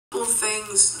couple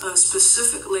things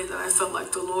specifically that I felt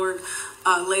like the Lord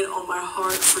laid on my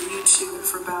heart for YouTube and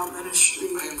for B.O.W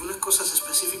Ministry. Hay algunas cosas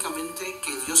específicamente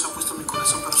que Dios ha puesto en mi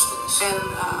corazón para ustedes. And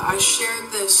I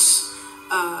shared this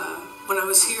when I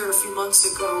was here a few months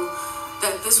ago,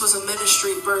 that this was a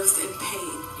ministry birthed in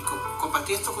pain. Y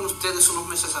compartí esto con ustedes unos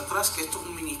meses atrás, que esto es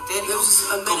un ministerio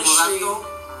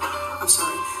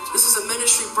This is a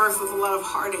ministry birthed with a lot of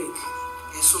heartache.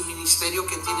 Es un ministerio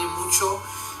que tiene mucho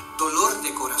dolor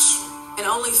de corazón. And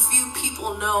only few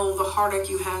people know the heartache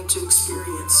you had to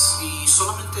experience. Y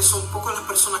solamente son pocas las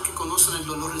personas que conocen el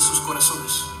dolor de sus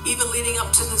corazones. Even leading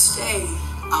up to this day,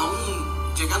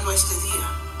 aún llegando a este día,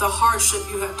 the hardship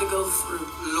you had to go through.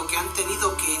 Lo que han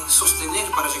tenido que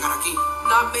sostener para llegar aquí.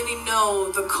 Not many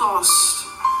know the cost.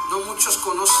 No muchos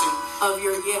conocen of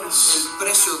your yes. El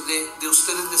precio de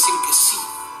ustedes decir que sí.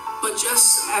 But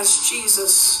just as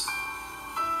Jesus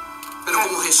Pero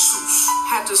como Jesús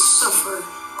had to suffer,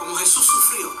 como Jesús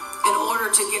sufrió, in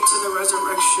order to get to the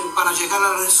resurrection, para llegar a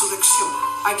la resurrección,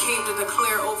 I came to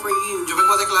declare over you, yo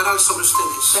vengo a declarar sobre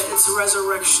ustedes, that it's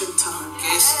resurrection time,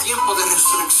 que es tiempo de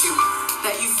resurrección,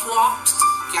 that you've walked,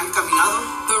 que han caminado,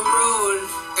 the road,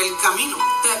 el camino,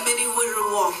 that many wouldn't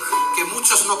walk, que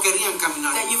muchos no querían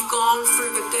caminar, that you've gone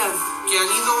through the death, que han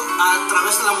ido a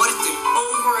través de la muerte,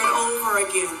 over and over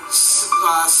again,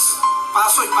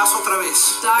 paso y paso otra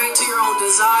vez. Dying to your own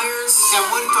desires. Se han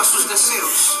muerto a sus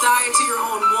deseos. Dying to your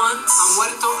own wants. Han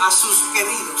muerto a sus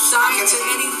queridos. Dying to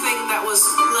anything that was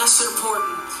less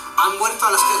important. Han muerto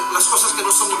a las cosas que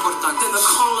no son importantes. Than the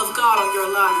call of God on your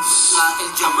lives.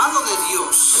 El llamado de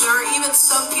Dios. And there are even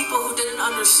some people who didn't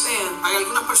understand. Hay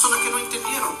algunas personas que no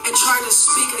entendieron. And tried to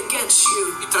speak against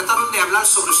you. Y trataron de hablar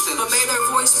sobre ustedes. But may their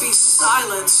voice be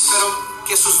silenced. Pero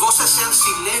que sus voces sean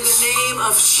silenciadas. In the name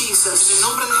of Jesus. En el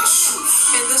nombre de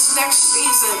Jesús. In this next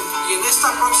season. Y en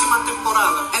esta próxima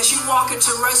temporada. As you walk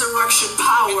into resurrection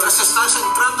power. Mientras estás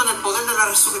entrando en el poder de la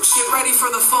resurrección. Get ready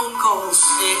for the phone calls.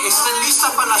 Estén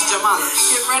listas para las llamadas.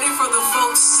 Get ready for the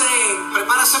folks saying.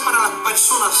 Prepárase para las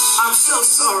personas. I'm so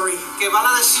sorry. Que van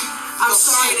a decir. I'm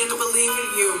sorry I didn't believe in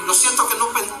you. Lo siento que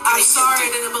no I'm sorry I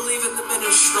didn't believe in the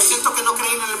ministry. Lo siento que no creí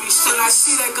en el ministerio. But I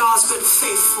see that God's been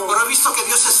faithful. Pero he visto que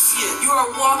Dios es fiel. You are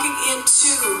walking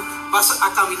into vas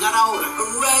a caminar ahora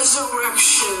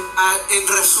resurrection en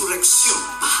resurrección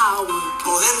power.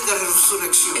 Poder de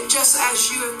resurrección. And just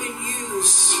as you have been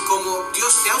used y como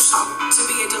Dios te ha usado to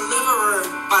be a deliverer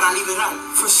para liberar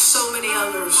for so many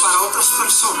others, para otras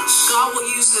personas, God will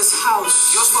use this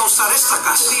house Dios va a usar esta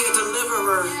casa to be a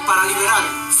deliverer para liberar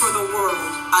for the world.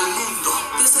 Al mundo.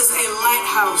 This is a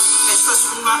lighthouse. Esto es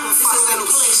un faro de luz.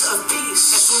 This is a place of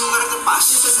peace. Es un lugar de paz.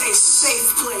 This is a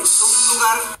safe place. Un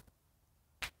lugar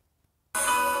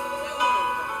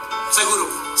seguro.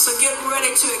 So get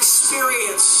ready to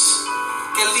experience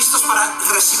que listos para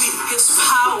recibir His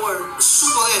power, su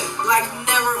poder, like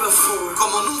never before.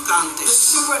 Como nunca antes.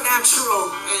 The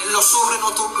supernatural, lo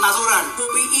sobrenatural,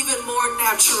 will be even more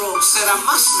natural. Será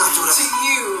más natural to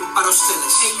you, para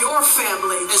ustedes, in your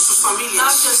family, en sus familias,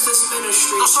 not just this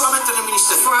ministry. No solamente en el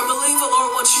ministerio. For I believe the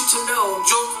Lord wants you to know.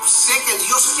 Yo sé que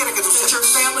Dios quiere que tú that sepas your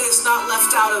family is not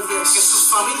left out of this. Que sus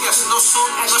familias no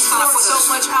están afuera de esto. So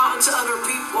much out into other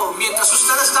people. Mientras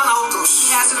ustedes dan a otros,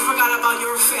 He hasn't forgotten about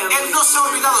your family. Él no se ha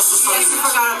olvidado de sus familias. He hasn't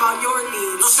forgotten about your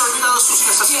needs. No se ha olvidado de sus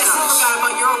necesidades. He hasn't forgotten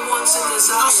about your wants and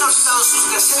desires. No se ha olvidado de sus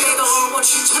deseos. Today the Lord wants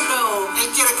you to know. Él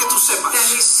quiere que tú sepas that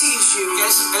He sees you. Que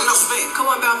Él los ve. Come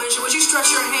on, B.O.W Mission. Would you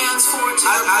stretch your hands forward to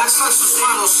your pastor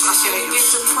today and begin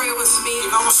to pray with me?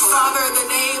 Father, in the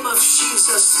name of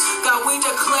Jesus, God, we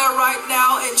declare right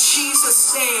now in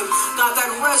Jesus' name, God,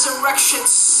 that resurrection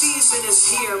season is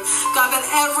here. God, that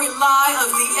every lie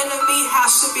of the enemy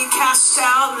has to be cast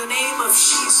down in the name of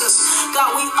Jesus.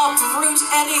 God, we uproot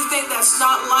anything that's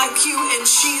not like you in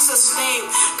Jesus' name.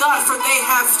 God, for they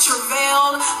have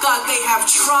travailed. God, they have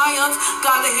triumphed.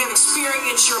 God, they have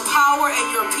experienced your power and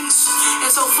your peace.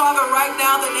 And so, Father, right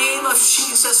now, in the name of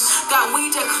Jesus, God,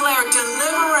 we declare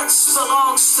deliverance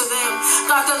belongs to them.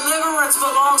 God, deliverance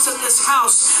belongs to this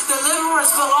house.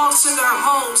 Deliverance belongs to their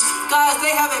homes. God,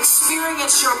 they have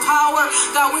experienced your power.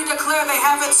 God, we declare they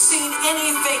haven't seen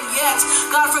anything yet.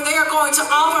 God, for they are going to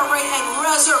operate in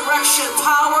resurrection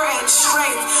power and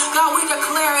strength. God, we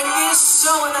declare it is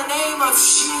so in the name of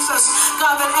Jesus.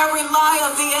 God, that every lie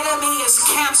of the enemy is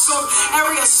canceled.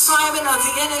 Every assignment of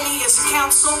the enemy is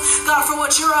canceled. God, for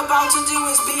what you're about to do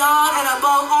is beyond and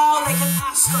above all they can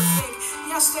ask or think.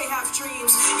 Yes, they have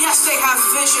dreams. Yes, Yes, they have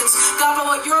visions, God,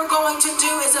 but what you're going to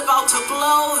do is about to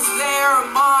blow their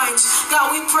minds.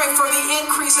 God, we pray for the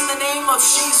increase in the name of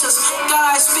Jesus.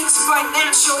 God, I speak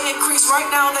financial increase right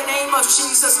now in the name of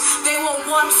Jesus. They will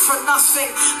want for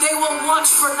nothing. They will want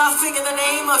for nothing in the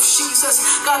name of Jesus.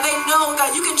 God, they know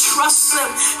that you can trust them,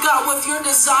 God, with your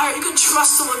desire. You can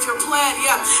trust them with your plan.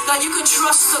 Yeah, God, you can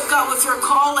trust them, God, with your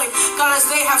calling. God, as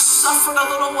they have suffered a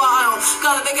little while,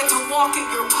 God, that they get to walk in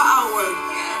your power.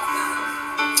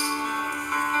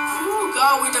 Ooh,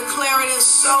 God, we declare it is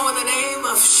so in the name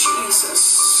of Jesus.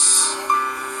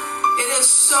 It is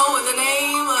so in the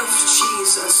name of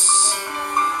Jesus.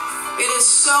 It is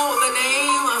so in the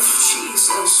name of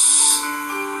Jesus.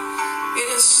 It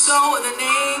is so in the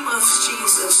name of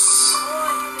Jesus.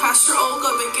 Pastor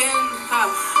Olga,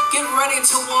 get ready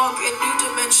to walk in new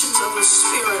dimensions of the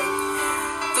Spirit.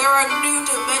 There are new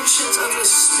dimensions of the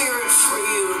Spirit for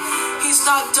you. He's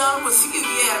not done with you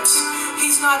yet.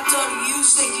 He's not done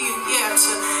using you yet.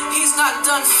 He's not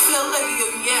done filling you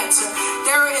yet.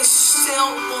 There is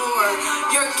still more.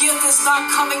 Your gift is not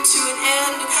coming to an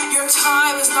end. Your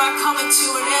time is not coming to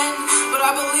an end. But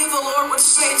I believe the Lord would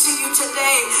say to you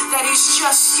today that He's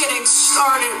just getting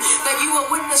started. That you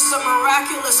will witness the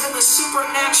miraculous and the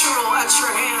supernatural at your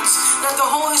hands. That the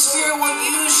Holy Spirit will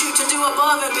use you to do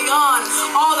above and beyond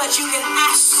all that you can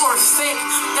ask or think.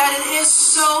 That it is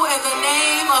so in the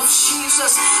name of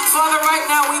Jesus. Father, right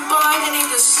now we bind any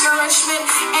discouragement,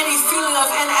 any feeling of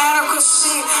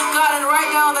inadequacy, God, and right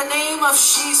now in the name of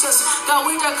Jesus, God,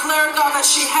 we declare, God, that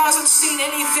she hasn't seen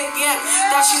anything yet,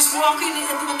 that she's walking in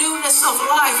the newness of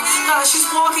life, God, that she's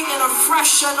walking in a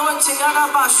fresh anointing.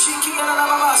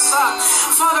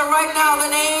 Father, right now in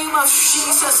the name of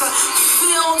Jesus,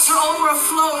 fill to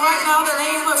overflow right now in the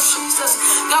name of Jesus.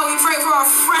 God, we pray for a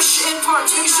fresh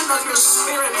impartation of your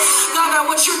Spirit. God, that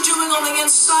what you're doing on the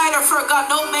inside of her, God,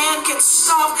 no man can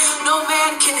stop, no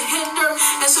man can hinder.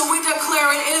 And so we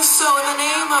declare it is so in the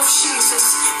name of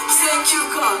Jesus. Thank you,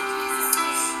 God.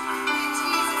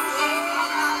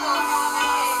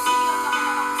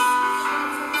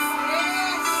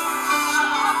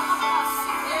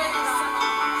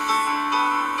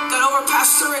 God, over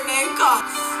Pastor Renee, God,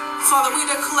 Father, we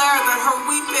declare that her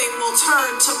weeping will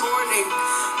turn to mourning.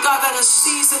 God, that a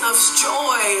season of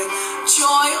joy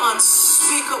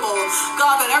unspeakable.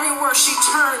 God, that everywhere she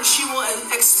turns, she will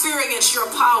experience your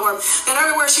power. That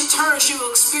everywhere she turns, she will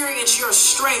experience your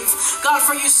strength. God,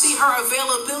 for you see her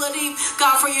availability.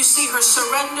 God, for you see her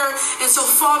surrender. And so,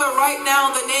 Father, right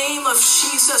now, in the name of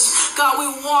Jesus, God, we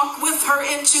walk with her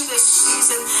into this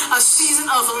season, a season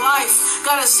of life.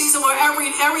 God, a season where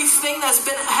everything that's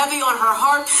been heavy on her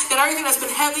heart, that everything that's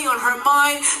been heavy on her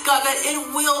mind, God, that it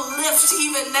will lift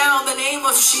even now in the name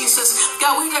of Jesus.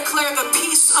 God, we declare the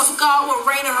peace of God will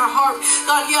reign in her heart.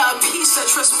 God, yeah, a peace that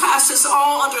trespasses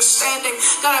all understanding.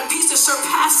 God, a peace that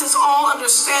surpasses all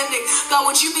understanding. God,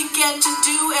 would you begin to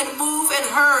do and move in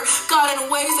her, God, in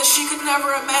ways that she could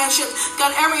never imagine.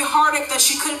 God, every heartache that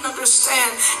she couldn't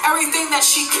understand, everything that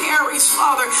she carries,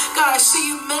 Father, God, I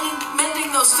see you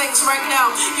mending those things right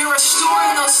now. You're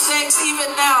restoring those things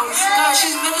even now. God,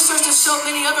 she ministers to so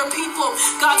many other people.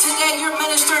 God, today you're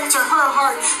ministering to her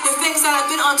heart. The things that have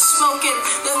been unspoken,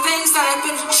 the things that have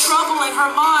been troubling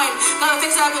her mind, God, the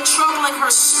things that have been troubling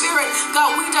her spirit.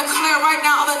 God, we declare right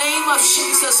now in the name of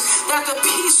Jesus that the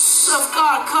peace of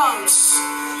God comes.